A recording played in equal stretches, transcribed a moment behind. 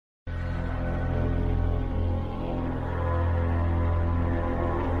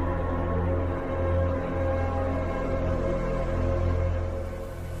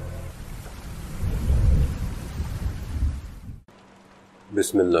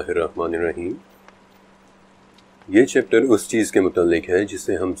بسم اللہ الرحمن الرحیم۔ یہ چیپٹر اس چیز کے متعلق ہے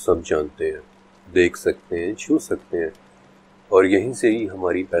جسے ہم سب جانتے ہیں، دیکھ سکتے ہیں، چھو سکتے ہیں، اور یہیں سے ہی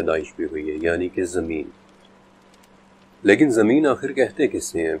ہماری پیدائش بھی ہوئی ہے، یعنی کہ زمین۔ لیکن زمین آخر کہتے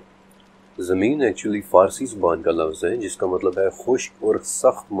کسے ہیں؟ زمین ایکچولی فارسی زبان کا لفظ ہے جس کا مطلب ہے خشک اور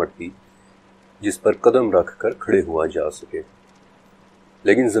سخت مٹی جس پر قدم رکھ کر کھڑے ہوا جا سکے۔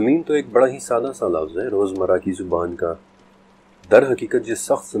 لیکن زمین تو ایک بڑا ہی سادہ سا لفظ ہے روزمرہ کی زبان کا۔ در حقیقت جس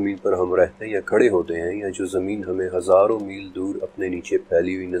سخت زمین پر ہم رہتے ہیں یا کھڑے ہوتے ہیں، یا جو زمین ہمیں ہزاروں میل دور اپنے نیچے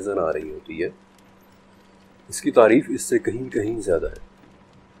پھیلی ہوئی نظر آ رہی ہوتی ہے، اس کی تعریف اس سے کہیں کہیں زیادہ ہے۔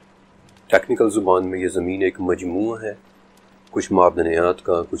 ٹیکنیکل زبان میں یہ زمین ایک مجموعہ ہے، کچھ معدنیات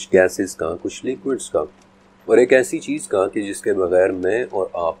کا، کچھ گیسز کا، کچھ لیکوڈز کا، اور ایک ایسی چیز کا کہ جس کے بغیر میں اور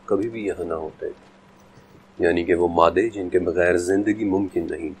آپ کبھی بھی یہاں نہ ہوتے، یعنی کہ وہ مادے جن کے بغیر زندگی ممکن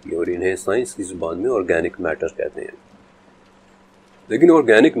نہیں تھی، اور انہیں سائنس کی زبان میں آرگینک میٹر کہتے ہیں۔ لیکن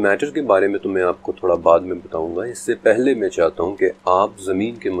آرگینک میٹر کے بارے میں تو میں آپ کو تھوڑا بعد میں بتاؤں گا۔ اس سے پہلے میں چاہتا ہوں کہ آپ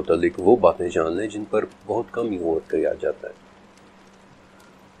زمین کے متعلق وہ باتیں جان لیں جن پر بہت کم ہی غور کیا جاتا ہے۔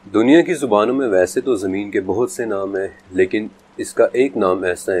 دنیا کی زبانوں میں ویسے تو زمین کے بہت سے نام ہیں، لیکن اس کا ایک نام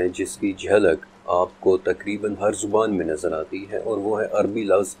ایسا ہے جس کی جھلک آپ کو تقریباً ہر زبان میں نظر آتی ہے، اور وہ ہے عربی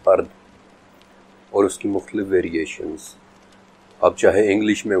لفظ ارض اور اس کی مختلف ویریشنز۔ اب چاہے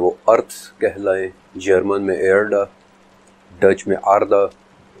انگلش میں وہ ارتھ کہلائیں، جرمن میں ایرڈا، ڈچ میں آردہ،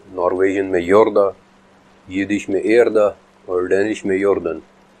 نارویجن میں یوردہ، یدش میں ایردا اور ڈینش میں یوردن۔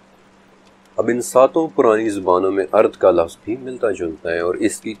 اب ان ساتوں پرانی زبانوں میں ارض کا لفظ بھی ملتا جلتا ہے، اور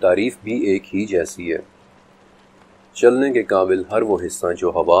اس کی تعریف بھی ایک ہی جیسی ہے۔ چلنے کے قابل ہر وہ حصہ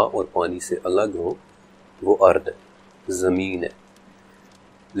جو ہوا اور پانی سے الگ ہو وہ ارض ہے، زمین ہے۔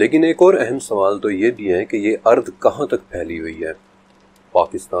 لیکن ایک اور اہم سوال تو یہ بھی ہے کہ یہ ارض کہاں تک پھیلی ہوئی ہے؟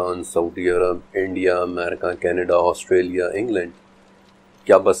 پاکستان، سعودی عرب، انڈیا، امریکہ، کینیڈا، آسٹریلیا، انگلینڈ،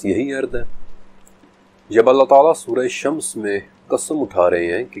 کیا بس یہی ارض ہے؟ جب اللہ تعالیٰ سورہ شمس میں قسم اٹھا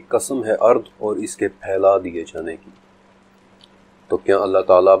رہے ہیں کہ قسم ہے ارض اور اس کے پھیلا دیے جانے کی، تو کیا اللہ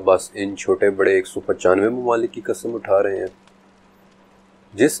تعالیٰ بس ان چھوٹے بڑے 195 ممالک کی قسم اٹھا رہے ہیں؟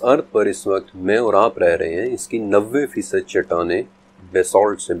 جس ارض پر اس وقت میں اور آپ رہ رہے ہیں، اس کی 90% چٹانیں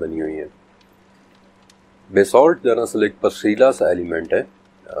بیسالٹ سے بنی ہوئی ہیں۔ بیسالٹ دراصل ایک پتھریلا سا ایلیمنٹ ہے،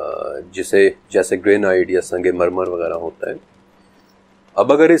 جیسے گرینائٹ یا سنگ مرمر وغیرہ ہوتا ہے۔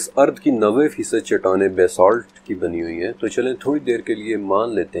 اب اگر اس ارض کی 90% چٹانیں بیسالٹ کی بنی ہوئی ہیں، تو چلیں تھوڑی دیر کے لیے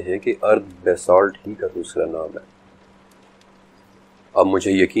مان لیتے ہیں کہ ارض بیسالٹ ہی کا دوسرا نام ہے۔ اب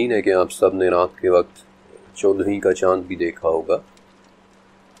مجھے یقین ہے کہ آپ سب نے رات کے وقت 14ویں کا چاند بھی دیکھا ہوگا،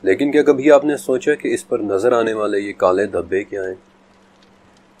 لیکن کیا کبھی آپ نے سوچا کہ اس پر نظر آنے والے یہ کالے دھبے کیا ہیں؟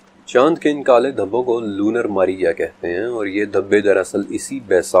 چاند کے ان کالے دھبوں کو لونر ماریا کہتے ہیں، اور یہ دھبے دراصل اسی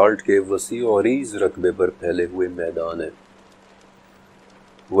بیسالٹ کے وسیع و عریض رقبے پر پھیلے ہوئے میدان ہیں،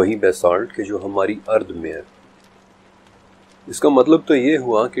 وہی بیسالٹ کے جو ہماری ارض میں ہے۔ اس کا مطلب تو یہ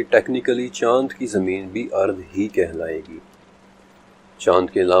ہوا کہ ٹیکنیکلی چاند کی زمین بھی ارض ہی کہلائے گی۔ چاند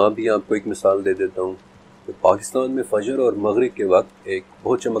کے علاوہ بھی آپ کو ایک مثال دے دیتا ہوں کہ پاکستان میں فجر اور مغرب کے وقت ایک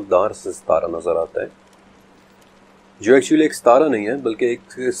بہت چمکدار سے ستارہ نظر آتا ہے، جو ایکچولی ایک ستارہ نہیں ہے بلکہ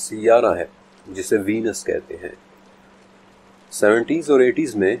ایک سیارہ ہے جسے وینس کہتے ہیں۔ 70s اور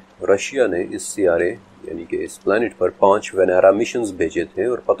 80s میں رشیا نے اس سیارے یعنی کہ اس پلانٹ پر 5 وینارا مشنز بھیجے تھے،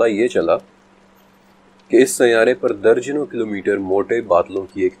 اور پتہ یہ چلا کہ اس سیارے پر درجنوں کلومیٹر موٹے بادلوں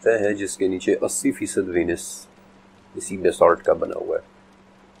کی ایک تہہ ہے جس کے نیچے 80% وینس اسی بیسالٹ کا بنا ہوا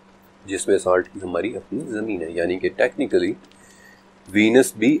ہے، جس بیسالٹ کی ہماری اپنی زمین ہے، یعنی کہ ٹیکنیکلی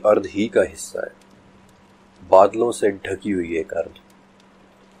وینس بھی ارض ہی کا حصہ ہے، بادلوں سے ڈھکی ہوئی ایک ارض۔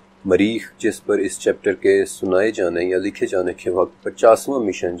 مریخ جس پر اس چیپٹر کے سنائے جانے یا لکھے جانے کے وقت 50واں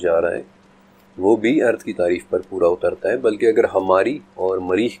مشن جا رہا ہے، وہ بھی ارض کی تعریف پر پورا اترتا ہے، بلکہ اگر ہماری اور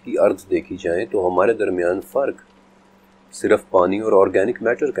مریخ کی ارض دیکھی جائیں تو ہمارے درمیان فرق صرف پانی اور آرگینک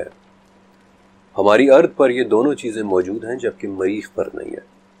میٹر کا ہے۔ ہماری ارض پر یہ دونوں چیزیں موجود ہیں جبکہ مریخ پر نہیں ہے۔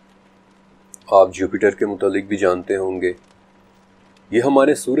 آپ جوپیٹر کے متعلق بھی جانتے ہوں گے، یہ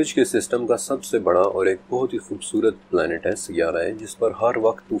ہمارے سورج کے سسٹم کا سب سے بڑا اور ایک بہت ہی خوبصورت پلانٹ ہے، سیارہ ہے، جس پر ہر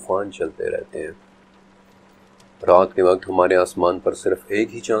وقت طوفان چلتے رہتے ہیں۔ رات کے وقت ہمارے آسمان پر صرف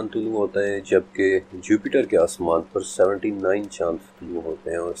ایک ہی چاند طلوع ہوتا ہے، جبکہ جوپیٹر کے آسمان پر 79 چاند طلوع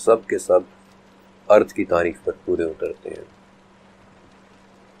ہوتے ہیں، اور سب کے سب ارض کی تعریف پر پورے اترتے ہیں۔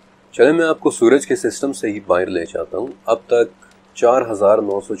 چلیں میں آپ کو سورج کے سسٹم سے ہی باہر لے جاتا ہوں۔ اب تک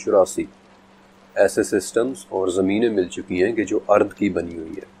 4984 ایسے سسٹمز اور زمینیں مل چکی ہیں کہ جو ارض کی بنی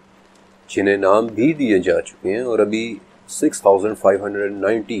ہوئی ہے، جنہیں نام بھی دیے جا چکے ہیں، اور ابھی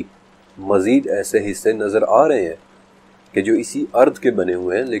 6590 مزید ایسے حصے نظر آ رہے ہیں کہ جو اسی ارض کے بنے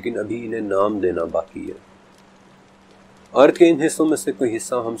ہوئے ہیں، لیکن ابھی انہیں نام دینا باقی ہے۔ ارتھ کے ان حصوں میں سے کوئی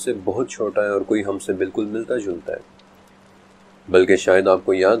حصہ ہم سے بہت چھوٹا ہے اور کوئی ہم سے بالکل ملتا جلتا ہے، بلکہ شاید آپ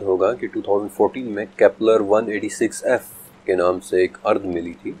کو یاد ہوگا کہ 2014 میں کیپلر 186F کے نام سے ایک ارتھ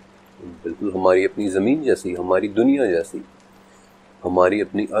ملی تھی، بالکل ہماری اپنی زمین جیسی، ہماری دنیا جیسی، ہماری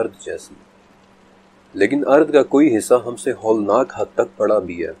اپنی ارتھ جیسی۔ لیکن ارتھ کا کوئی حصہ ہم سے ہولناک حد تک بڑا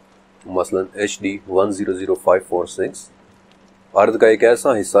بھی ہے، مثلا HD 100546 ارتھ کا ایک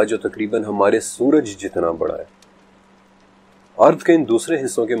ایسا حصہ جو تقریباً ہمارے سورج جتنا بڑا ہے۔ ارتھ کے ان دوسرے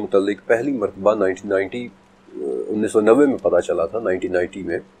حصوں کے متعلق پہلی مرتبہ 1990 میں پتہ چلا تھا، 1990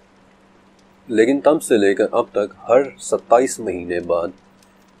 میں، لیکن تب سے لے کر اب تک ہر 27 مہینے بعد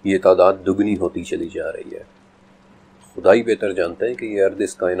یہ تعداد دگنی ہوتی چلی جا رہی ہے۔ خدا ہی بہتر جانتے ہیں کہ یہ ارتھ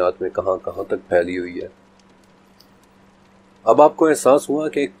اس کائنات میں کہاں کہاں تک پھیلی ہوئی ہے۔ اب آپ کو احساس ہوا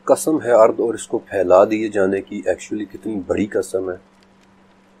کہ ایک قسم ہے ارتھ اور اس کو پھیلا دیے جانے کی ایکچولی کتنی بڑی قسم ہے۔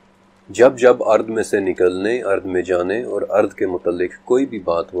 جب جب ارتھ میں سے نکلنے، ارتھ میں جانے اور ارتھ کے متعلق کوئی بھی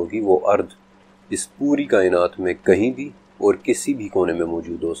بات ہوگی، وہ ارتھ اس پوری کائنات میں کہیں بھی اور کسی بھی کونے میں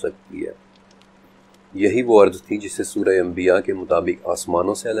موجود ہو سکتی ہے۔ یہی وہ ارتھ تھی جسے سورہ انبیاء کے مطابق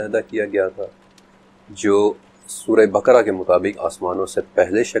آسمانوں سے علیحدہ کیا گیا تھا، جو سورہ بقرہ کے مطابق آسمانوں سے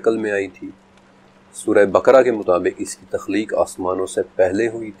پہلے شکل میں آئی تھی، سورہ بقرہ کے مطابق اس کی تخلیق آسمانوں سے پہلے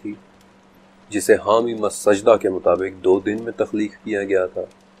ہوئی تھی، جسے حامیم السجدہ کے مطابق 2 دن میں تخلیق کیا گیا تھا،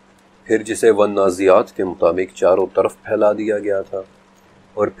 پھر جسے والنازعات کے مطابق چاروں طرف پھیلا دیا گیا تھا،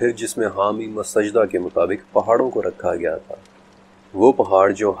 اور پھر جس میں حامیم السجدہ کے مطابق پہاڑوں کو رکھا گیا تھا، وہ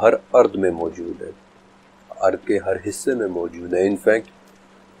پہاڑ جو ہر ارض میں موجود ہے، ارض کے ہر حصے میں موجود ہے۔ انفیکٹ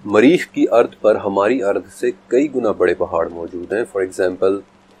مریخ کی ارض پر ہماری ارض سے کئی گنا بڑے پہاڑ موجود ہیں۔ فار ایگزامپل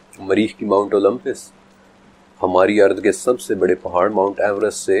مریخ کی ماؤنٹ اولمپس ہماری ارض کے سب سے بڑے پہاڑ ماؤنٹ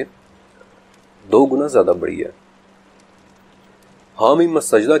ایورسٹ سے 2 گنا زیادہ بڑی ہے۔ حامیم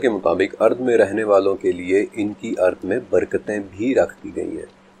السجدہ کے مطابق ارض میں رہنے والوں کے لیے ان کی ارض میں برکتیں بھی رکھ دی گئی ہیں،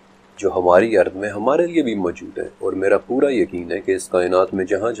 جو ہماری ارض میں ہمارے لیے بھی موجود ہیں، اور میرا پورا یقین ہے کہ اس کائنات میں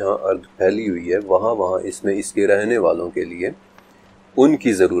جہاں جہاں ارض پھیلی ہوئی ہے، وہاں وہاں اس میں اس کے رہنے والوں کے لیے ان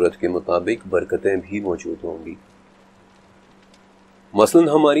کی ضرورت کے مطابق برکتیں بھی موجود ہوں گی۔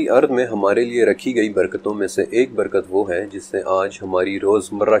 مثلا ہماری ارض میں ہمارے لیے رکھی گئی برکتوں میں سے ایک برکت وہ ہے جس سے آج ہماری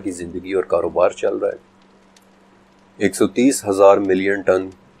روزمرہ کی زندگی اور کاروبار چل رہا ہے۔ 130,000 ملین ٹن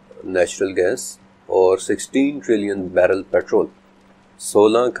نیچرل گیس اور 16 trillion barrel petrol,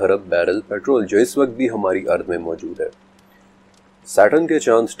 16 کھرب barrel petrol, جو اس وقت بھی ہماری ارض میں موجود ہے۔ سیٹرن کے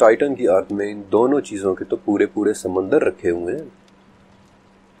چاند ٹائٹن کی ارض میں ان دونوں چیزوں کے تو پورے پورے سمندر رکھے ہوئے ہیں۔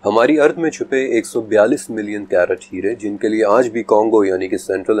 ہماری ارض میں چھپے 142 ملین کیرٹ ہیرے، جن کے لیے آج بھی کانگو یعنی کہ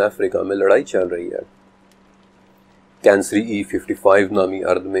سینٹرل افریقہ میں لڑائی چل رہی ہے۔ کینسری E55 نامی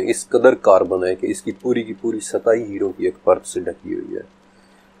ارض میں اس قدر کاربن ہے کہ اس کی پوری سطح ہیروں کی ایک پرت سے ڈھکی ہوئی ہے،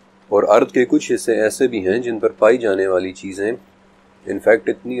 اور ارض کے کچھ حصے ایسے بھی ہیں جن پر پائی جانے والی چیزیں انفیکٹ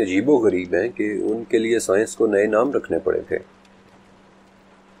اتنی عجیب و غریب ہیں کہ ان کے لیے سائنس کو نئے نام رکھنے پڑے تھے۔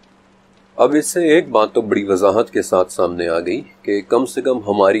 اب اس سے ایک بات تو بڑی وضاحت کے ساتھ سامنے آ گئی کہ کم سے کم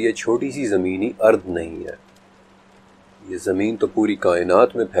ہماری یہ چھوٹی سی زمینی ارض نہیں ہے، یہ زمین تو پوری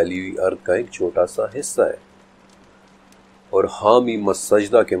کائنات میں پھیلی ہوئی ارض کا ایک چھوٹا سا حصہ ہے، اور حامیم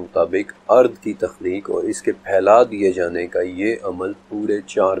السجدہ کے مطابق ارض کی تخلیق اور اس کے پھیلا دیے جانے کا یہ عمل پورے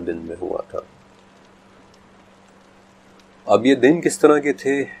 4 دن میں ہوا تھا۔ اب یہ دن کس طرح کے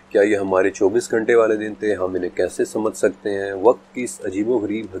تھے؟ کیا یہ ہمارے 24 گھنٹے والے دن تھے؟ ہم انہیں کیسے سمجھ سکتے ہیں؟ وقت کی اس عجیب و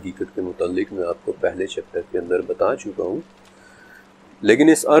غریب حقیقت کے متعلق میں آپ کو پہلے چیپٹر کے اندر بتا چکا ہوں، لیکن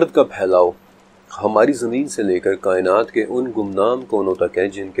اس ارض کا پھیلاؤ ہماری زمین سے لے کر کائنات کے ان گمنام کونوں تک ہے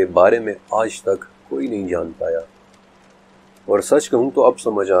جن کے بارے میں آج تک کوئی نہیں جان پایا۔ اور سچ کہوں تو اب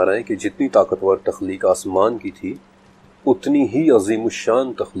سمجھ آ رہا ہے کہ جتنی طاقتور تخلیق آسمان کی تھی، اتنی ہی عظیم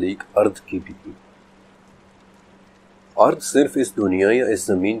الشان تخلیق ارض کی بھی تھی۔ ارض صرف اس دنیا یا اس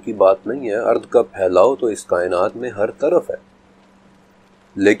زمین کی بات نہیں ہے، ارض کا پھیلاؤ تو اس کائنات میں ہر طرف ہے۔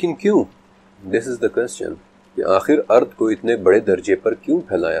 لیکن کیوں؟ دس از دا کوسچن، کہ آخر ارض کو اتنے بڑے درجے پر کیوں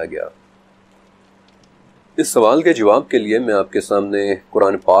پھیلایا گیا؟ اس سوال کے جواب کے لیے میں آپ کے سامنے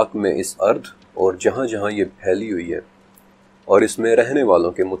قرآن پاک میں اس ارض اور جہاں جہاں یہ پھیلی ہوئی ہے اور اس میں رہنے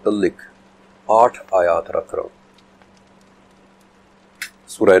والوں کے متعلق 8 آیات رکھ رہا ہوں۔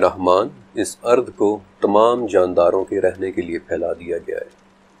 سورہ رحمان، اس ارض کو تمام جانداروں کے رہنے کے لیے پھیلا دیا گیا ہے،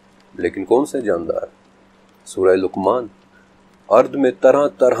 لیکن کون سے جاندار؟ سورہ لقمان، ارض میں طرح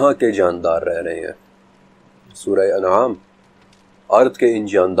طرح کے جاندار رہ رہے ہیں۔ سورہ انعام، ارض کے ان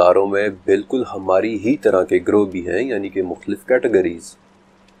جانداروں میں بالکل ہماری ہی طرح کے گروہ بھی ہیں، یعنی کہ مختلف کیٹیگریز۔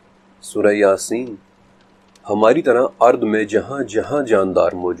 سورہ یاسین، ہماری طرح ارض میں جہاں جہاں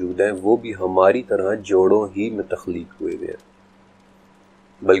جاندار موجود ہیں وہ بھی ہماری طرح جوڑوں ہی میں تخلیق ہوئے ہیں۔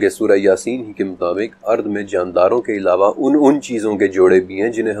 بلکہ سورہ یاسین ہی کے مطابق ارض میں جانداروں کے علاوہ ان چیزوں کے جوڑے بھی ہیں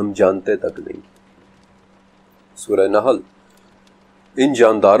جنہیں ہم جانتے تک نہیں۔ سورہ نحل ان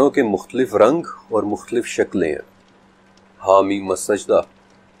جانداروں کے مختلف رنگ اور مختلف شکلیں ہیں۔ حامیم السجدہ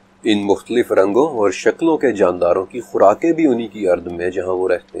ان مختلف رنگوں اور شکلوں کے جانداروں کی خوراکیں بھی انہی کی ارض میں جہاں وہ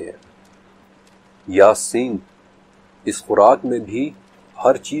رہتے ہیں۔ یاسین اس خوراک میں بھی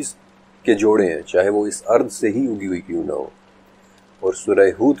ہر چیز کے جوڑے ہیں، چاہے وہ اس ارض سے ہی اگی ہوئی کیوں نہ ہو۔ اور سورہ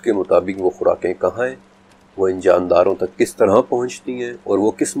ہود کے مطابق وہ خوراکیں کہاں ہیں، وہ ان جانداروں تک کس طرح پہنچتی ہیں اور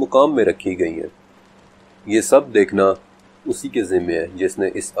وہ کس مقام میں رکھی گئی ہیں، یہ سب دیکھنا اسی کے ذمہ ہے جس نے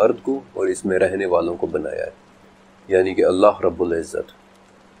اس ارض کو اور اس میں رہنے والوں کو بنایا ہے، یعنی کہ اللہ رب العزت۔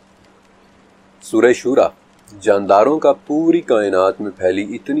 سورہ شورا جانداروں کا پوری کائنات میں پھیلی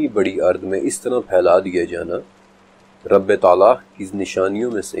اتنی بڑی ارض میں اس طرح پھیلا دیا جانا رب تعالیٰ کی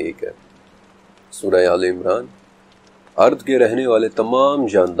نشانیوں میں سے ایک ہے۔ سورہ آل عمران ارض کے رہنے والے تمام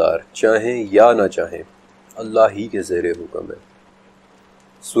جاندار چاہیں یا نہ چاہیں اللہ ہی کے زیر حکم ہے۔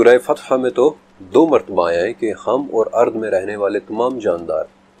 سورہ فتح میں تو 2 مرتبہ آیا ہے کہ ہم اور ارض میں رہنے والے تمام جاندار،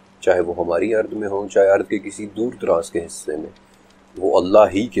 چاہے وہ ہماری ارض میں ہوں چاہے ارض کے کسی دور دراز کے حصے میں، وہ اللہ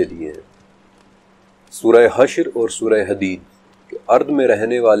ہی کے لیے ہیں۔ سورہ حشر اور سورہ حدید کہ ارض میں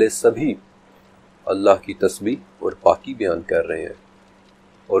رہنے والے سبھی اللہ کی تسبیح اور پاکی بیان کر رہے ہیں،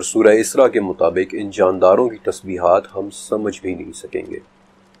 اور سورہ اسراء کے مطابق ان جانداروں کی تسبیحات ہم سمجھ بھی نہیں سکیں گے۔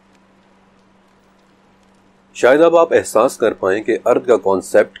 شاید اب آپ احساس کر پائیں کہ ارض کا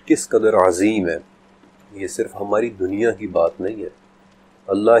کانسیپٹ کس قدر عظیم ہے۔ یہ صرف ہماری دنیا کی بات نہیں ہے،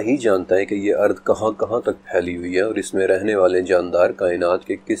 اللہ ہی جانتا ہے کہ یہ ارض کہاں کہاں تک پھیلی ہوئی ہے اور اس میں رہنے والے جاندار کائنات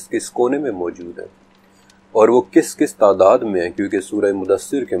کے کس کس کونے میں موجود ہیں، اور وہ کس کس تعداد میں ہیں، کیونکہ سورہ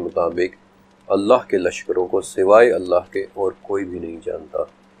مدثر کے مطابق اللہ کے لشکروں کو سوائے اللہ کے اور کوئی بھی نہیں جانتا۔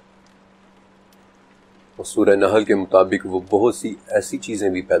 اور سورہ نحل کے مطابق وہ بہت سی ایسی چیزیں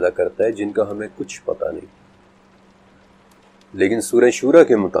بھی پیدا کرتا ہے جن کا ہمیں کچھ پتہ نہیں، لیکن سورہ شورا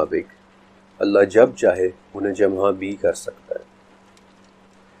کے مطابق اللہ جب چاہے انہیں جمع بھی کر سکتا ہے۔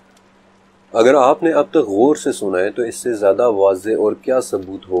 اگر آپ نے اب تک غور سے سنا ہے تو اس سے زیادہ واضح اور کیا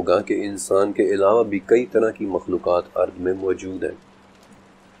ثبوت ہوگا کہ انسان کے علاوہ بھی کئی طرح کی مخلوقات ارض میں موجود ہیں۔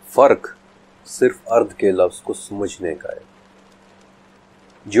 فرق صرف ارض کے لفظ کو سمجھنے کا ہے۔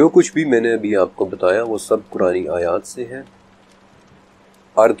 جو کچھ بھی میں نے ابھی آپ کو بتایا وہ سب قرآنی آیات سے ہے۔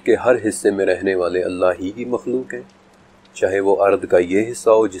 ارض کے ہر حصے میں رہنے والے اللہ ہی کی مخلوق ہیں، چاہے وہ ارض کا یہ حصہ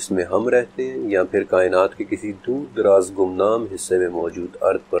ہو جس میں ہم رہتے ہیں، یا پھر کائنات کے کسی دور دراز گمنام حصے میں موجود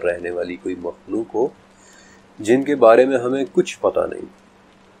ارض پر رہنے والی کوئی مخلوق ہو جن کے بارے میں ہمیں کچھ پتہ نہیں۔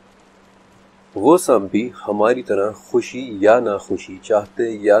 وہ سب بھی ہماری طرح خوشی یا ناخوشی، چاہتے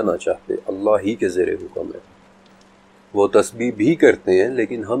یا نہ چاہتے اللہ ہی کے زیر حکم ہے۔ وہ تسبیح بھی کرتے ہیں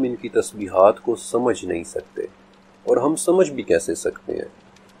لیکن ہم ان کی تسبیحات کو سمجھ نہیں سکتے، اور ہم سمجھ بھی کیسے سکتے ہیں؟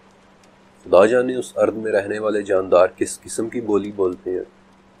 خدا جانے اس ارض میں رہنے والے جاندار کس قسم کی بولی بولتے ہیں،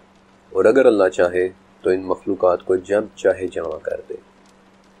 اور اگر اللہ چاہے تو ان مخلوقات کو جب چاہے جمع کر دے۔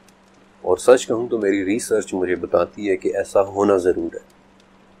 اور سچ کہوں تو میری ریسرچ مجھے بتاتی ہے کہ ایسا ہونا ضرور ہے۔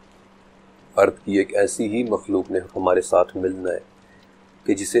 ارض کی ایک ایسی ہی مخلوق نے ہمارے ساتھ ملنا ہے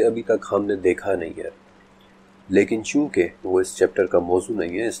کہ جسے ابھی تک ہم نے دیکھا نہیں ہے، لیکن چونکہ وہ اس چیپٹر کا موضوع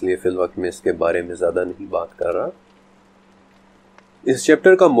نہیں ہے اس لیے فی الوقت میں اس کے بارے میں زیادہ نہیں بات کر رہا۔ اس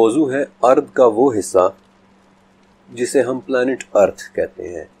چیپٹر کا موضوع ہے ارض کا وہ حصہ جسے ہم پلانٹ ارتھ کہتے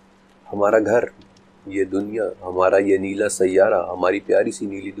ہیں، ہمارا گھر، یہ دنیا، ہمارا یہ نیلا سیارہ، ہماری پیاری سی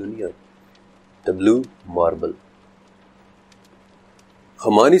نیلی دنیا، the blue marble۔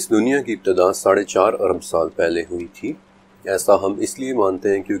 ہماری اس دنیا کی ابتدا 4.5 ارب سال پہلے ہوئی تھی۔ ایسا ہم اس لیے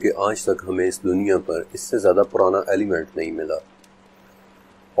مانتے ہیں کیونکہ آج تک ہمیں اس دنیا پر اس سے زیادہ پرانا ایلیمنٹ نہیں ملا۔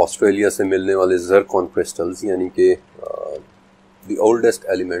 آسٹریلیا سے ملنے والے زرکون کرسٹلز یعنی کہ دی اولڈسٹ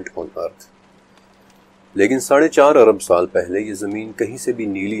ایلیمنٹ آن ارتھ، لیکن 4.5 ارب سال پہلے یہ زمین کہیں سے بھی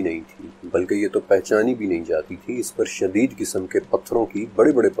نیلی نہیں تھی، بلکہ یہ تو پہچانی بھی نہیں جاتی تھی۔ اس پر شدید قسم کے پتھروں کی،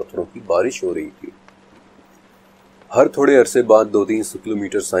 بڑے بڑے پتھروں کی بارش ہو رہی تھی۔ ہر تھوڑے عرصے بعد 2-3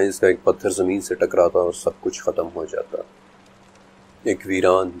 کلومیٹر سائز کا ایک پتھر زمین سے ٹکراتا اور سب کچھ ختم ہو جاتا۔ ایک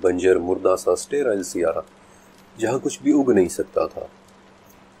ویران، بنجر، مردہ سا اسٹیرائل سیارہ جہاں کچھ بھی اگ نہیں سکتا تھا۔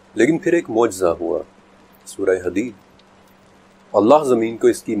 لیکن پھر ایک معجزہ ہوا۔ سورہ حدید، اللہ زمین کو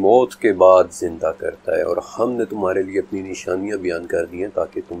اس کی موت کے بعد زندہ کرتا ہے، اور ہم نے تمہارے لیے اپنی نشانیاں بیان کر دی ہیں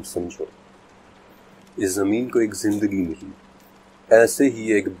تاکہ تم سمجھو۔ اس زمین کو ایک زندگی ملی، ایسے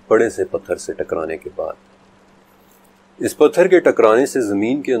ہی ایک بڑے سے پتھر سے ٹکرانے کے بعد۔ اس پتھر کے ٹکرانے سے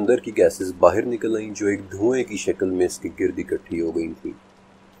زمین کے اندر کی گیسز باہر نکل آئیں جو ایک دھوئیں کی شکل میں اس کے گرد اکٹھی ہو گئی تھی۔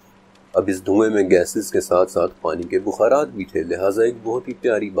 اب اس دھوئیں میں گیسز کے ساتھ ساتھ پانی کے بخارات بھی تھے، لہٰذا ایک بہت ہی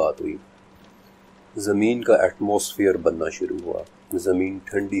پیاری بات ہوئی۔ زمین کا ایٹماسفیئر بننا شروع ہوا، زمین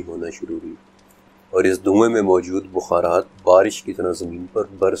ٹھنڈی ہونا شروع ہوئی، اور اس دھوئیں میں موجود بخارات بارش کی طرح زمین پر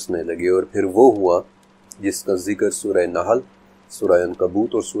برسنے لگے، اور پھر وہ ہوا جس کا ذکر سورہ نحل، سورہ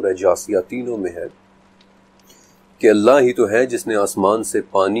عنکبوت اور سورہ جاثیہ تینوں میں ہے، کہ اللہ ہی تو ہے جس نے آسمان سے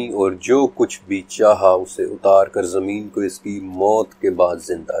پانی اور جو کچھ بھی چاہا اسے اتار کر زمین کو اس کی موت کے بعد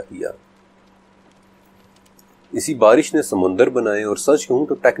زندہ کیا۔ اسی بارش نے سمندر بنائے، اور سچ کہوں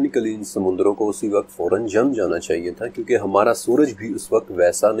تو ٹیکنیکلی ان سمندروں کو اسی وقت فوراً جم جانا چاہیے تھا، کیونکہ ہمارا سورج بھی اس وقت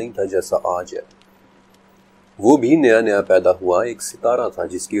ویسا نہیں تھا جیسا آج ہے۔ وہ بھی نیا پیدا ہوا ایک ستارہ تھا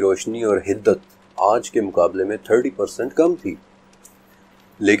جس کی روشنی اور حدت آج کے مقابلے میں 30% کم تھی،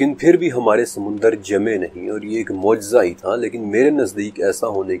 لیکن پھر بھی ہمارے سمندر جمے نہیں، اور یہ ایک معجزہ ہی تھا۔ لیکن میرے نزدیک ایسا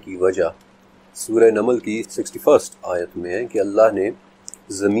ہونے کی وجہ سورہ نمل کی 61 آیت میں ہے کہ اللہ نے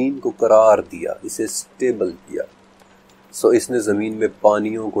زمین کو قرار دیا، اسے سٹیبل کیا، اس نے زمین میں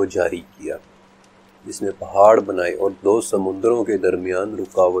پانیوں کو جاری کیا، اس نے پہاڑ بنائے اور دو سمندروں کے درمیان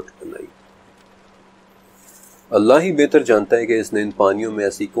رکاوٹ بنائی۔ اللہ ہی بہتر جانتا ہے کہ اس نے ان پانیوں میں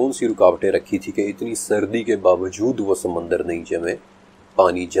ایسی کون سی رکاوٹیں رکھی تھی کہ اتنی سردی کے باوجود وہ سمندر نہیں جمے،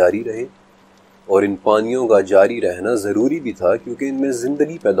 پانی جاری رہے، اور ان پانیوں کا جاری رہنا ضروری بھی تھا کیونکہ ان میں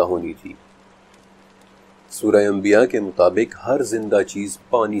زندگی پیدا ہونی تھی۔ سورہ انبیاء کے مطابق ہر زندہ چیز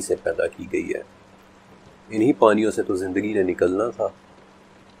پانی سے پیدا کی گئی ہے، انہی پانیوں سے تو زندگی نے نکلنا تھا۔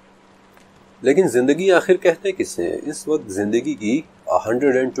 لیکن زندگی آخر کہتے کس سے ہیں؟ اس وقت زندگی کی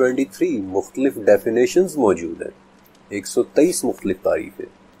 123 مختلف ڈیفینیشنز موجود ہیں، 123 مختلف تعریفیں۔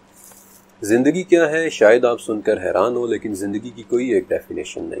 زندگی کیا ہے شاید آپ سن کر حیران ہو، لیکن زندگی کی کوئی ایک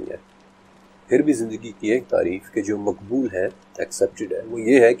ڈیفینیشن نہیں ہے۔ پھر بھی زندگی کی ایک تعریف کہ جو مقبول ہے، ایکسیپٹڈ ہے، وہ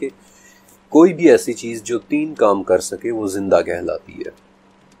یہ ہے کہ کوئی بھی ایسی چیز جو 3 کام کر سکے وہ زندہ کہلاتی ہے۔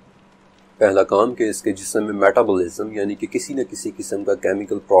 پہلا کام کہ اس کے جسم میں میٹابولزم یعنی کہ کسی نہ کسی قسم کا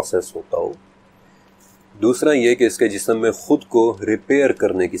کیمیکل پروسیس ہوتا ہو۔ دوسرا یہ کہ اس کے جسم میں خود کو ریپیئر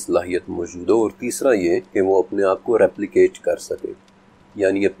کرنے کی صلاحیت موجود ہو، اور تیسرا یہ کہ وہ اپنے آپ کو ریپلیکیٹ کر سکے،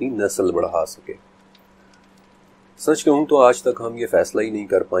 یعنی اپنی نسل بڑھا سکے۔ سچ کہوں تو آج تک ہم یہ فیصلہ ہی نہیں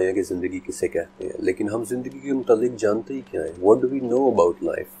کر پائے ہیں کہ زندگی کسے کہتے ہیں، لیکن ہم زندگی کے متعلق جانتے ہی کیا ہیں؟ What do we know about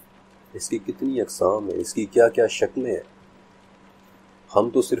life؟ اس کی کتنی اقسام ہیں، اس کی کیا کیا شکلیں ہیں؟ ہم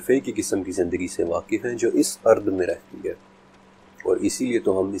تو صرف ایک ہی قسم کی زندگی سے واقف ہیں جو اس ارض میں رہتی ہے، اور اسی لیے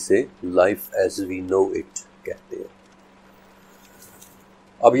تو ہم اسے life as we know it کہتے ہیں۔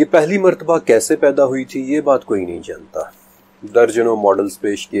 اب یہ پہلی مرتبہ کیسے پیدا ہوئی تھی یہ بات کوئی نہیں جانتا۔ درجنوں ماڈلز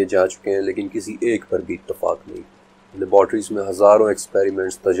پیش کیے جا چکے ہیں، لیکن کسی ایک پر بھی اتفاق نہیں۔ لیبارٹریز میں ہزاروں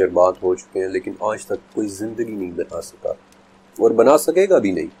ایکسپیریمنٹس، تجربات ہو چکے ہیں، لیکن آج تک کوئی زندگی نہیں بنا سکا، اور بنا سکے گا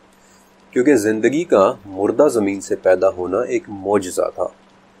بھی نہیں، کیونکہ زندگی کا مردہ زمین سے پیدا ہونا ایک معجزہ تھا،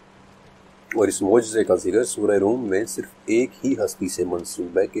 اور اس معجزے کا ذکر سورہ روم میں صرف ایک ہی ہستی سے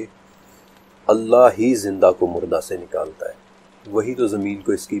منسوب ہے کہ اللہ ہی زندہ کو مردہ سے نکالتا ہے، وہی تو زمین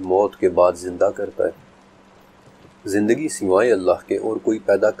کو اس کی موت کے بعد زندہ کرتا ہے۔ زندگی سوائے اللہ کے اور کوئی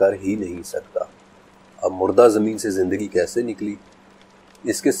پیدا کر ہی نہیں سکتا۔ اب مردہ زمین سے زندگی کیسے نکلی؟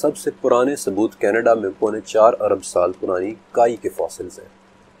 اس کے سب سے پرانے ثبوت کینیڈا میں 4.25 ارب سال پرانی کائی کے فاسلز ہیں۔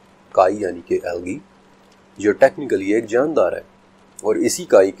 کائی یعنی کہ ایلگی، جو ٹیکنیکلی ایک جاندار ہے، اور اسی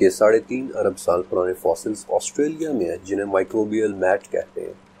کائی کے 3.5 ارب سال پرانے فاسلز آسٹریلیا میں ہیں جنہیں مائکروبیل میٹ کہتے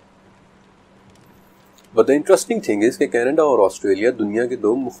ہیں۔ But the interesting thing is کہ کینیڈا اور آسٹریلیا دنیا کے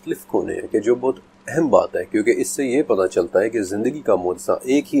 2 مختلف کونے ہیں، کہ جو بہت اہم بات ہے، کیونکہ اس سے یہ پتہ چلتا ہے کہ زندگی کا معجزہ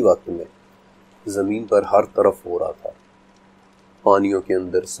ایک ہی وقت میں زمین پر ہر طرف ہو رہا تھا۔ پانیوں کے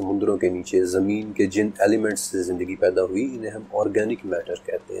اندر، سمندروں کے نیچے، زمین کے جن ایلیمنٹس سے زندگی پیدا ہوئی انہیں ہم آرگینک میٹر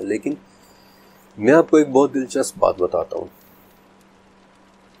کہتے ہیں۔ لیکن میں آپ کو ایک بہت دلچسپ بات بتاتا ہوں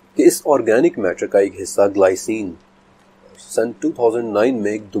کہ اس آرگینک میٹر کا ایک حصہ گلائسین سن 2009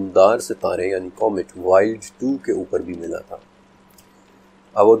 میں ایک دمدار ستارے یعنی کومیٹ وائلڈ 2 کے اوپر بھی ملا تھا۔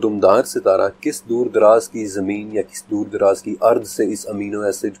 اب وہ دمدار ستارہ کس دور دراز کی زمین یا کس دور دراز کی ارض سے اس امینو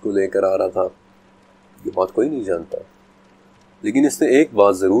ایسڈ کو لے کر آ رہا تھا یہ بات کوئی نہیں جانتا، لیکن اس سے ایک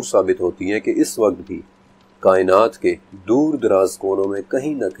بات ضرور ثابت ہوتی ہے کہ اس وقت بھی کائنات کے دور دراز کونوں میں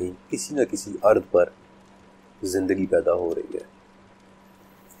کہیں نہ کہیں کسی نہ کسی ارض پر زندگی پیدا ہو رہی ہے۔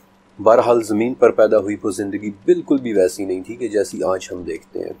 بہرحال زمین پر پیدا ہوئی وہ زندگی بالکل بھی ویسی نہیں تھی کہ جیسی آج ہم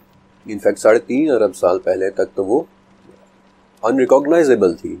دیکھتے ہیں۔ انفیکٹ 3.5 ارب سال پہلے تک تو وہ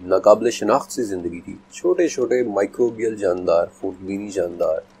انریکاگنائزیبل تھی، ناقابل شناخت سی زندگی تھی، چھوٹے چھوٹے مائکروبیل جاندار، خوردبینی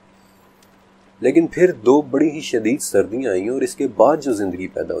جاندار۔ لیکن پھر 2 بڑی ہی شدید سردیاں آئیں، اور اس کے بعد جو زندگی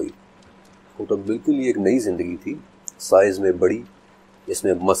پیدا ہوئی وہ تو بالکل ہی ایک نئی زندگی تھی، سائز میں بڑی، اس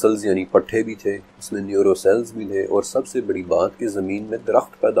میں مسلز یعنی پٹھے بھی تھے، اس میں نیورو سیلز بھی تھے، اور سب سے بڑی بات کہ زمین میں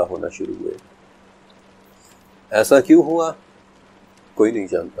درخت پیدا ہونا شروع ہوئے۔ ایسا کیوں ہوا کوئی نہیں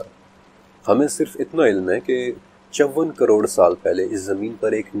جانتا، ہمیں صرف اتنا علم ہے کہ 54 کروڑ سال پہلے اس زمین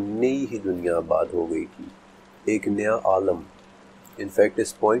پر ایک نئی ہی دنیا آباد ہو گئی تھی، ایک نیا عالم۔ انفیکٹ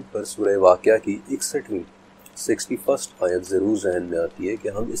اس پوائنٹ پر سورہ واقعہ کی 61 آیت ضرور ذہن میں آتی ہے کہ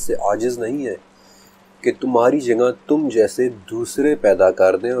ہم اس سے عاجز نہیں ہیں کہ تمہاری جگہ تم جیسے دوسرے پیدا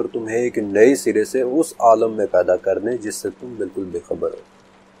کر دیں اور تمہیں ایک نئے سرے سے اس عالم میں پیدا کر دیں جس سے تم بالکل بے خبر ہو۔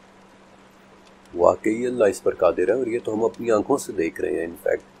 واقعی اللہ اس پر قادر ہے، اور یہ تو ہم اپنی آنکھوں سے دیکھ رہے ہیں۔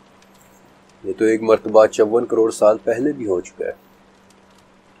 انفیکٹ یہ تو ایک مرتبہ 54 کروڑ سال پہلے بھی ہو چکا ہے۔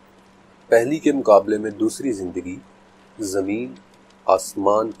 پہلی کے مقابلے میں دوسری زندگی زمین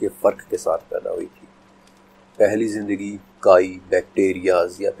آسمان کے فرق کے ساتھ پیدا ہوئی تھی۔ پہلی زندگی کائی،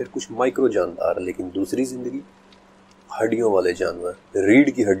 بیکٹیریاز یا پھر کچھ مائکرو جاندار، لیکن دوسری زندگی ہڈیوں والے جانور، ریڑھ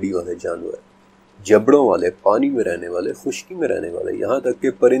کی ہڈی والے جانور، جبڑوں والے، پانی میں رہنے والے، خشکی میں رہنے والے، یہاں تک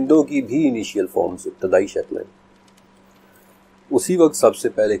کہ پرندوں کی بھی انیشیل فارمز، ابتدائی شکلیں۔ اسی وقت سب سے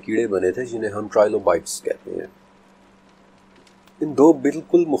پہلے کیڑے بنے تھے جنہیں ہم ٹرائلوبائٹس کہتے ہیں۔ ان دو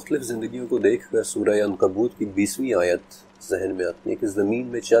بالکل مختلف زندگیوں کو دیکھ کر سورہ عنکبوت کی 20ویں آیت ذہن میں آتی ہے کہ زمین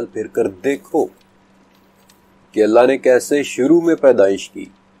میں چل پھر کر دیکھو کہ اللہ نے کیسے شروع میں پیدائش کی،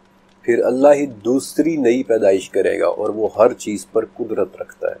 پھر اللہ ہی دوسری نئی پیدائش کرے گا، اور وہ ہر چیز پر قدرت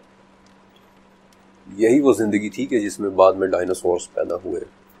رکھتا ہے۔ یہی وہ زندگی تھی کہ جس میں بعد میں ڈائناسورز پیدا ہوئے،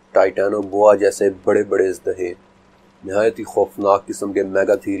 ٹائٹانو بوا جیسے بڑے بڑے اژدہے، نہایت ہی خوفناک قسم کے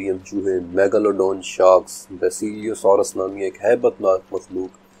میگاتھیریم چوہے، میگالوڈون شارکس، بیسیلیوسورس نامی ایک ہیبت ناک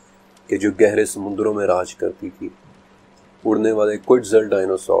مخلوق کہ جو گہرے سمندروں میں راج کرتی تھی، اڑنے والے کوئٹزل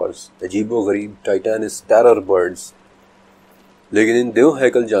ڈائناسورز، عجیب و غریب ٹائٹانس ٹیرر برڈز۔ لیکن ان دیو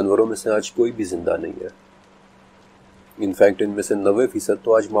ہیکل جانوروں میں سے آج کوئی بھی زندہ نہیں ہے۔ انفیکٹ ان میں سے 90%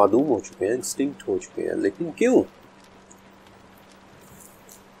 تو آج معدوم ہو چکے ہیں، ایکسٹنکٹ ہو چکے ہیں۔ لیکن کیوں؟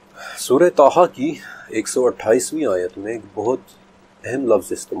 سورہ طٰہٰ کی 128ویں آیت میں ایک بہت اہم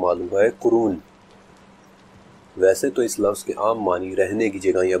لفظ استعمال ہوا ہے، قرون۔ ویسے تو اس لفظ کے عام معنی رہنے کی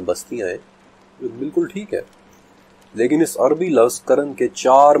جگہ یا بستیاں ہیں، جو بالکل ٹھیک ہے، لیکن اس عربی لفظ قرن کے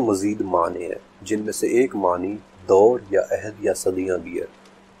 4 مزید معنی ہیں، جن میں سے ایک معنی دور یا عہد یا صدیاں بھی ہے۔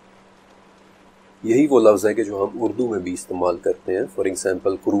 یہی وہ لفظ ہے کہ جو ہم اردو میں بھی استعمال کرتے ہیں، فار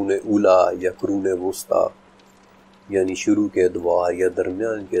ایگزامپل قرون اولا یا قرون وسطیٰ، یعنی شروع کے ادوار یا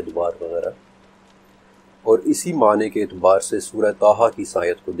درمیان کے ادوار وغیرہ۔ اور اسی معنی کے اعتبار سے سورہ طٰہٰ کی اس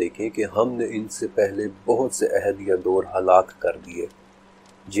آیت کو دیکھیں کہ ہم نے ان سے پہلے بہت سے عہد یا دور ہلاک کر دیے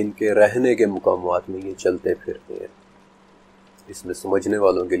جن کے رہنے کے مقامات میں یہ چلتے پھرتے ہیں۔ اس میں سمجھنے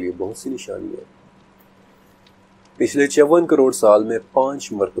والوں کے لیے بہت سی نشانی ہے۔ پچھلے 54 کروڑ سال میں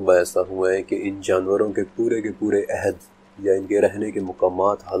 5 مرتبہ ایسا ہوا ہے کہ ان جانوروں کے پورے عہد یا ان کے رہنے کے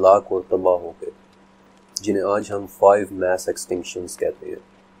مقامات ہلاک اور تباہ ہو گئے، جنہیں آج ہم 5 میس ایکسٹنکشنز کہتے ہیں۔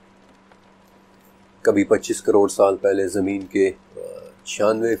 کبھی 25 کروڑ سال پہلے زمین کے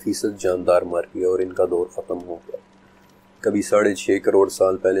 96% جاندار مر گئے اور ان کا دور ختم ہو گیا۔ کبھی 6.5 کروڑ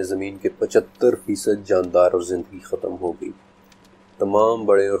سال پہلے زمین کے 75% جاندار اور زندگی ختم ہو گئی۔ تمام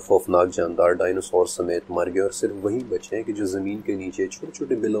بڑے اور خوفناک جاندار ڈائناسور سمیت مر گئے، اور صرف وہی بچے ہیں کہ جو زمین کے نیچے چھوٹے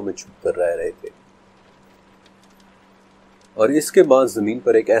چھوٹے بلوں میں چھپ کر رہ رہے تھے۔ اور اس کے بعد زمین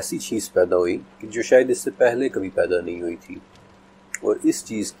پر ایک ایسی چیز پیدا ہوئی کہ جو شاید اس سے پہلے کبھی پیدا نہیں ہوئی تھی، اور اس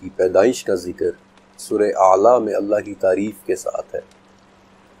چیز کی پیدائش کا ذکر سورہ اعلیٰ میں اللہ کی تعریف کے ساتھ ہے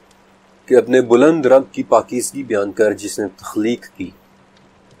کہ اپنے بلند رب کی پاکیزگی بیان کر جس نے تخلیق کی،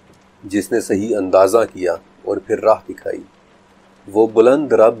 جس نے صحیح اندازہ کیا اور پھر راہ دکھائی، وہ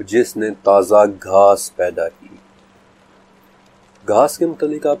بلند رب جس نے تازہ گھاس پیدا کی۔ گھاس کے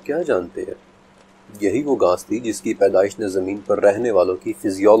متعلق آپ کیا جانتے ہیں؟ یہی وہ گھاس تھی جس کی پیدائش نے زمین پر رہنے والوں کی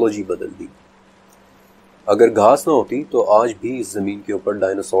فزیولوجی بدل دی۔ اگر گھاس نہ ہوتی تو آج بھی اس زمین کے اوپر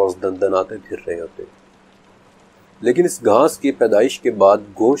ڈائناسورز دندناتے پھر رہے ہوتے۔ لیکن اس گھاس کی پیدائش کے بعد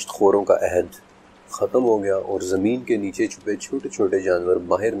گوشت خوروں کا عہد ختم ہو گیا، اور زمین کے نیچے چھپے چھوٹے چھوٹے جانور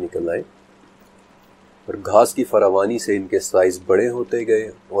باہر نکل آئے، اور گھاس کی فراوانی سے ان کے سائز بڑے ہوتے گئے،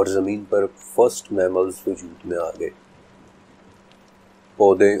 اور زمین پر فرسٹ میملز وجود میں آ گئے۔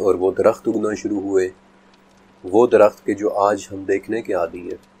 پودے اور وہ درخت اگنا شروع ہوئے، وہ درخت کے جو آج ہم دیکھنے کے عادی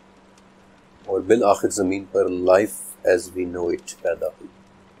ہیں، اور بالآخر زمین پر life as we know it پیدا ہوئی۔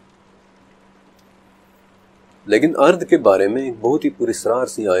 لیکن ارد کے بارے میں ایک بہت ہی پراسرار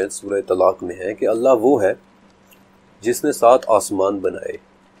سی آیت سورہ طلاق میں ہے کہ اللہ وہ ہے جس نے 7 آسمان بنائے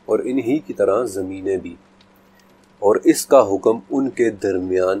اور انہی کی طرح زمینیں بھی، اور اس کا حکم ان کے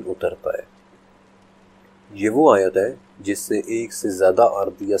درمیان اترتا ہے۔ یہ وہ آیت ہے جس سے ایک سے زیادہ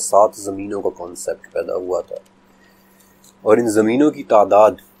ارض یا 7 زمینوں کا کانسیپٹ پیدا ہوا تھا، اور ان زمینوں کی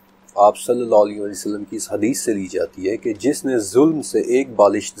تعداد آپ صلی اللہ علیہ وسلم کی اس حدیث سے لی جاتی ہے کہ جس نے ظلم سے ایک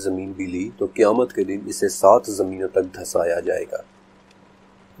بالشت زمین بھی لی تو قیامت کے دن اسے 7 زمینوں تک دھسایا جائے گا۔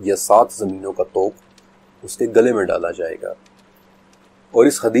 یا 7 زمینوں کا طوق اس کے گلے میں ڈالا جائے گا۔ اور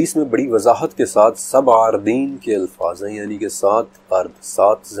اس حدیث میں بڑی وضاحت کے ساتھ 7 اردین کے الفاظ ہیں، یعنی کہ 7 ارض،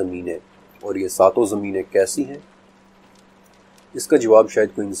 7 زمینیں۔ اور یہ 7 زمینیں کیسی ہیں؟ اس کا جواب شاید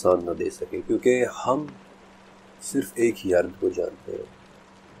کوئی انسان نہ دے سکے، کیونکہ ہم صرف ایک ہی ارض کو جانتے ہیں،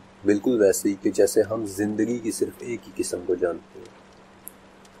 بالکل ویسے ہی کہ جیسے ہم زندگی کی صرف ایک ہی قسم کو جانتے ہیں۔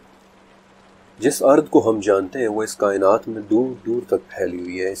 جس ارض کو ہم جانتے ہیں وہ اس کائنات میں دور دور تک پھیلی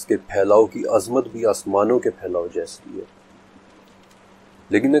ہوئی ہے، اس کے پھیلاؤ کی عظمت بھی آسمانوں کے پھیلاؤ جیسی ہے۔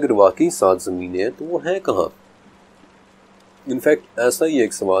 لیکن اگر واقعی 7 زمینیں ہیں تو وہ ہیں کہاں؟ انفیکٹ ایسا ہی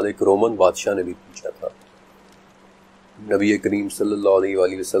ایک سوال ایک رومن بادشاہ نے بھی پوچھا تھا۔ نبی کریم صلی اللہ علیہ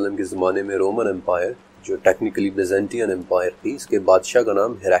وآلہ وسلم کے زمانے میں رومن امپائر، جو ٹیکنیکلی بیزنٹین امپائر تھی، اس کے بادشاہ کا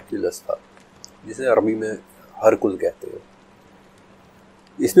نام ہیراکلیوس تھا، جسے عربی میں ہرکل کہتے ہیں۔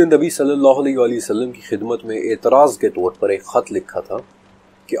 اس نے نبی صلی اللہ علیہ وآلہ وسلم کی خدمت میں اعتراض کے طور پر ایک خط لکھا تھا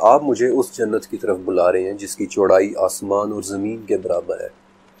کہ آپ مجھے اس جنت کی طرف بلا رہے ہیں جس کی چوڑائی آسمان اور زمین کے برابر ہے،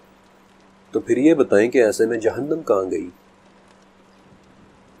 تو پھر یہ بتائیں کہ ایسے میں جہنم کہاں گئی؟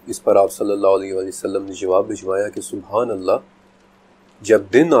 اس پر آپ صلی اللہ علیہ وآلہ وسلم نے جواب بھجوایا کہ سبحان اللہ، جب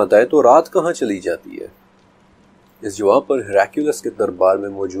دن آتا ہے تو رات کہاں چلی جاتی ہے؟ اس جواب پر ہیراکلیوس کے دربار میں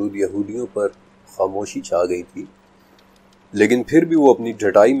موجود یہودیوں پر خاموشی چھا گئی تھی، لیکن پھر بھی وہ اپنی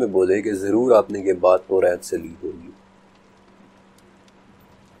ڈھٹائی میں بولے کہ ضرور آپ نے یہ بات توریت سے لی ہوگی۔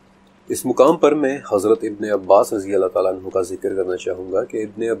 اس مقام پر میں حضرت ابن عباس رضی اللہ تعالیٰ عنہ کا ذکر کرنا چاہوں گا کہ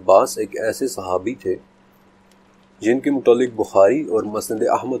ابن عباس ایک ایسے صحابی تھے جن کے متعلق بخاری اور مسند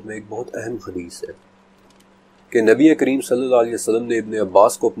احمد میں ایک بہت اہم حدیث ہے کہ نبی کریم صلی اللہ علیہ وسلم نے ابن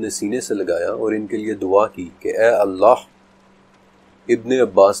عباس کو اپنے سینے سے لگایا اور ان کے لیے دعا کی کہ اے اللہ، ابن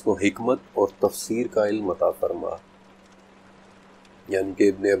عباس کو حکمت اور تفسیر کا علم عطا فرما، یعنی کہ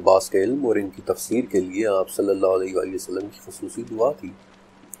ابن عباس کے علم اور ان کی تفسیر کے لیے آپ صلی اللہ علیہ وآلہ وسلم کی خصوصی دعا تھی۔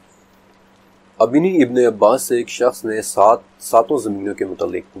 اب انہی ابن عباس سے ایک شخص نے 7 زمینوں کے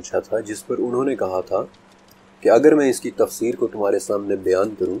متعلق پوچھا تھا، جس پر انہوں نے کہا تھا کہ اگر میں اس کی تفسیر کو تمہارے سامنے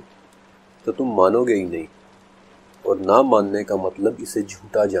بیان کروں تو تم مانو گے ہی نہیں، اور نہ ماننے کا مطلب اسے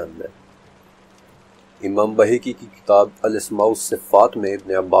جھوٹا جاننا ہے۔ امام بہقی کی کتاب الاسماء والصفات میں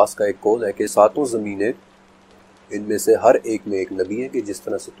ابن عباس کا ایک قول ہے کہ 7 زمینیں، ان میں سے ہر ایک میں ایک نبی ہے کہ جس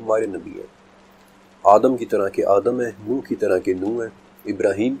طرح سے تمہارے نبی ہیں، آدم کی طرح کے آدم ہیں، نوح کی طرح کے نوح ہیں،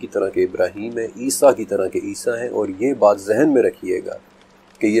 ابراہیم کی طرح کے ابراہیم ہیں، عیسیٰ کی طرح کے عیسیٰ ہیں، اور یہ بات ذہن میں رکھیے گا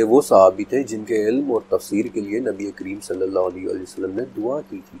کہ یہ وہ صحابی تھے جن کے علم اور تفسیر کے لیے نبی کریم صلی اللہ علیہ وآلہ وسلم نے دعا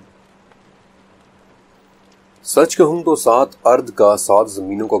کی تھی۔ سچ کہوں تو 7 ارض کا 7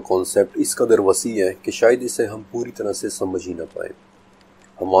 زمینوں کا کانسیپٹ اس قدر وسیع ہے کہ شاید اسے ہم پوری طرح سے سمجھ ہی نہ پائیں۔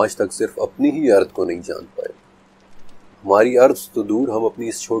 ہم آج تک صرف اپنی ہی ارض کو نہیں جان پائے۔ ہماری ارض تو دور، ہم اپنی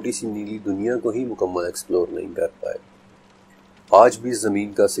اس چھوٹی سی نیلی دنیا کو ہی مکمل ایکسپلور نہیں کر پائے۔ آج بھی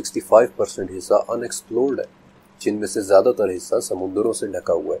زمین کا 65% حصہ ان ایکسپلورڈ ہے، جن میں سے زیادہ تر حصہ سمندروں سے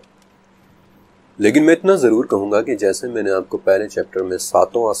ڈھکا ہوا ہے۔ لیکن میں اتنا ضرور کہوں گا کہ جیسے میں نے آپ کو پہلے چیپٹر میں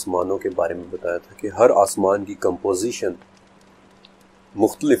 7 آسمانوں کے بارے میں بتایا تھا کہ ہر آسمان کی کمپوزیشن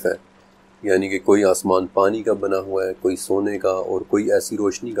مختلف ہے، یعنی کہ کوئی آسمان پانی کا بنا ہوا ہے، کوئی سونے کا، اور کوئی ایسی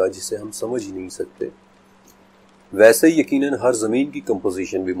روشنی کا جسے ہم سمجھ ہی نہیں سکتے، ویسے ہی یقیناً ہر زمین کی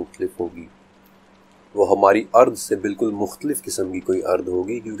کمپوزیشن بھی مختلف ہوگی۔ وہ ہماری ارض سے بالکل مختلف قسم کی کوئی ارض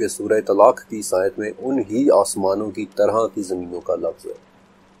ہوگی، کیونکہ سورہ طلاق کی اس آیت میں ان ہی آسمانوں کی طرح کی زمینوں کا لفظ ہے۔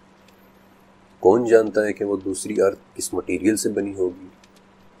 کون جانتا ہے کہ وہ دوسری ارض کس مٹیریل سے بنی ہوگی؟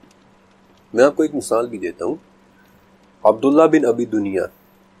 میں آپ کو ایک مثال بھی دیتا ہوں۔ عبداللہ بن ابی دنیا،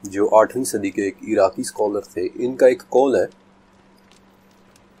 جو 8ویں صدی کے ایک عراقی اسکالر تھے، ان کا ایک قول ہے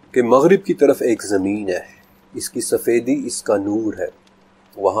کہ مغرب کی طرف ایک زمین ہے، اس کی سفیدی اس کا نور ہے،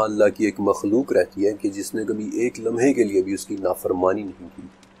 وہاں اللہ کی ایک مخلوق رہتی ہے کہ جس نے کبھی ایک لمحے کے لیے بھی اس کی نافرمانی نہیں کی۔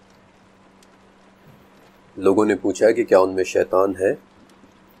 لوگوں نے پوچھا کہ کیا ان میں شیطان ہے؟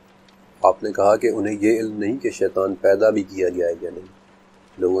 آپ نے کہا کہ انہیں یہ علم نہیں کہ شیطان پیدا بھی کیا گیا ہے یا نہیں۔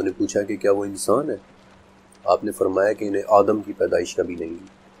 لوگوں نے پوچھا کہ کیا وہ انسان ہے؟ آپ نے فرمایا کہ انہیں آدم کی پیدائش کبھی نہیں ہوئی۔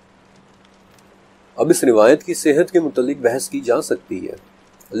 اب اس روایت کی صحت کے متعلق بحث کی جا سکتی ہے،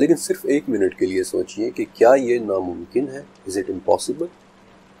 لیکن صرف 1 منٹ کے لیے سوچئے کہ کیا یہ ناممکن ہے؟ Is it impossible؟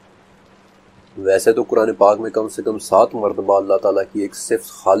 ویسے تو قرآن پاک میں کم سے کم 7 مرتبہ اللہ تعالیٰ کی ایک صفت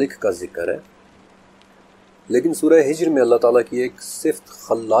خالق کا ذکر ہے، لیکن سورہ ہجر میں اللہ تعالیٰ کی ایک صفت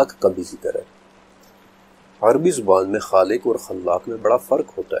خلاق کا بھی ذکر ہے۔ عربی زبان میں خالق اور خلاق میں بڑا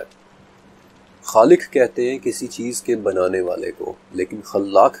فرق ہوتا ہے۔ خالق کہتے ہیں کسی چیز کے بنانے والے کو، لیکن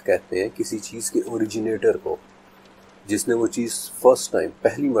خلاق کہتے ہیں کسی چیز کے اوریجنیٹر کو، جس نے وہ چیز فرسٹ ٹائم،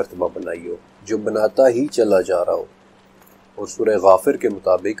 پہلی مرتبہ بنائی ہو، جو بناتا ہی چلا جا رہا ہو۔ اور سورہ غافر کے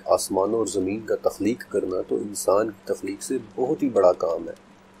مطابق آسمانوں اور زمین کا تخلیق کرنا تو انسان کی تخلیق سے بہت ہی بڑا کام ہے،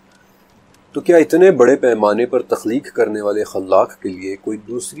 تو کیا اتنے بڑے پیمانے پر تخلیق کرنے والے خلاق کے لیے کوئی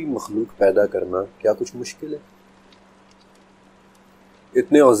دوسری مخلوق پیدا کرنا کیا کچھ مشکل ہے؟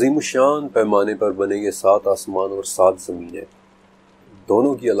 اتنے عظیم الشان پیمانے پر بنے یہ 7 آسمان اور 7 زمینیں،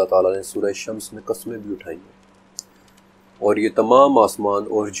 دونوں کی اللہ تعالیٰ نے سورہ شمس میں قسمیں بھی اٹھائی ہیں، اور یہ تمام آسمان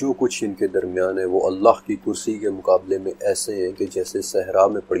اور جو کچھ ان کے درمیان ہے وہ اللہ کی کرسی کے مقابلے میں ایسے ہیں کہ جیسے صحرا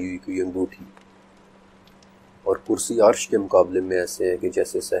میں پڑی ہوئی کوئی انگوٹھی، اور کرسی عرش کے مقابلے میں ایسے ہیں کہ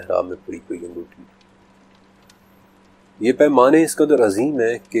جیسے صحرا میں پڑی کوئی انگوٹھی۔ یہ پیمانے اس قدر عظیم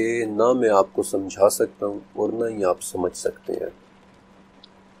ہیں کہ نہ میں آپ کو سمجھا سکتا ہوں اور نہ ہی آپ سمجھ سکتے ہیں،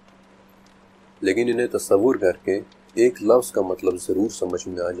 لیکن انہیں تصور کر کے ایک لفظ کا مطلب ضرور سمجھ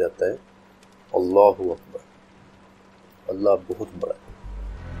میں آ جاتا ہے، اللہ اکبر، اللہ بہت بڑا ہے۔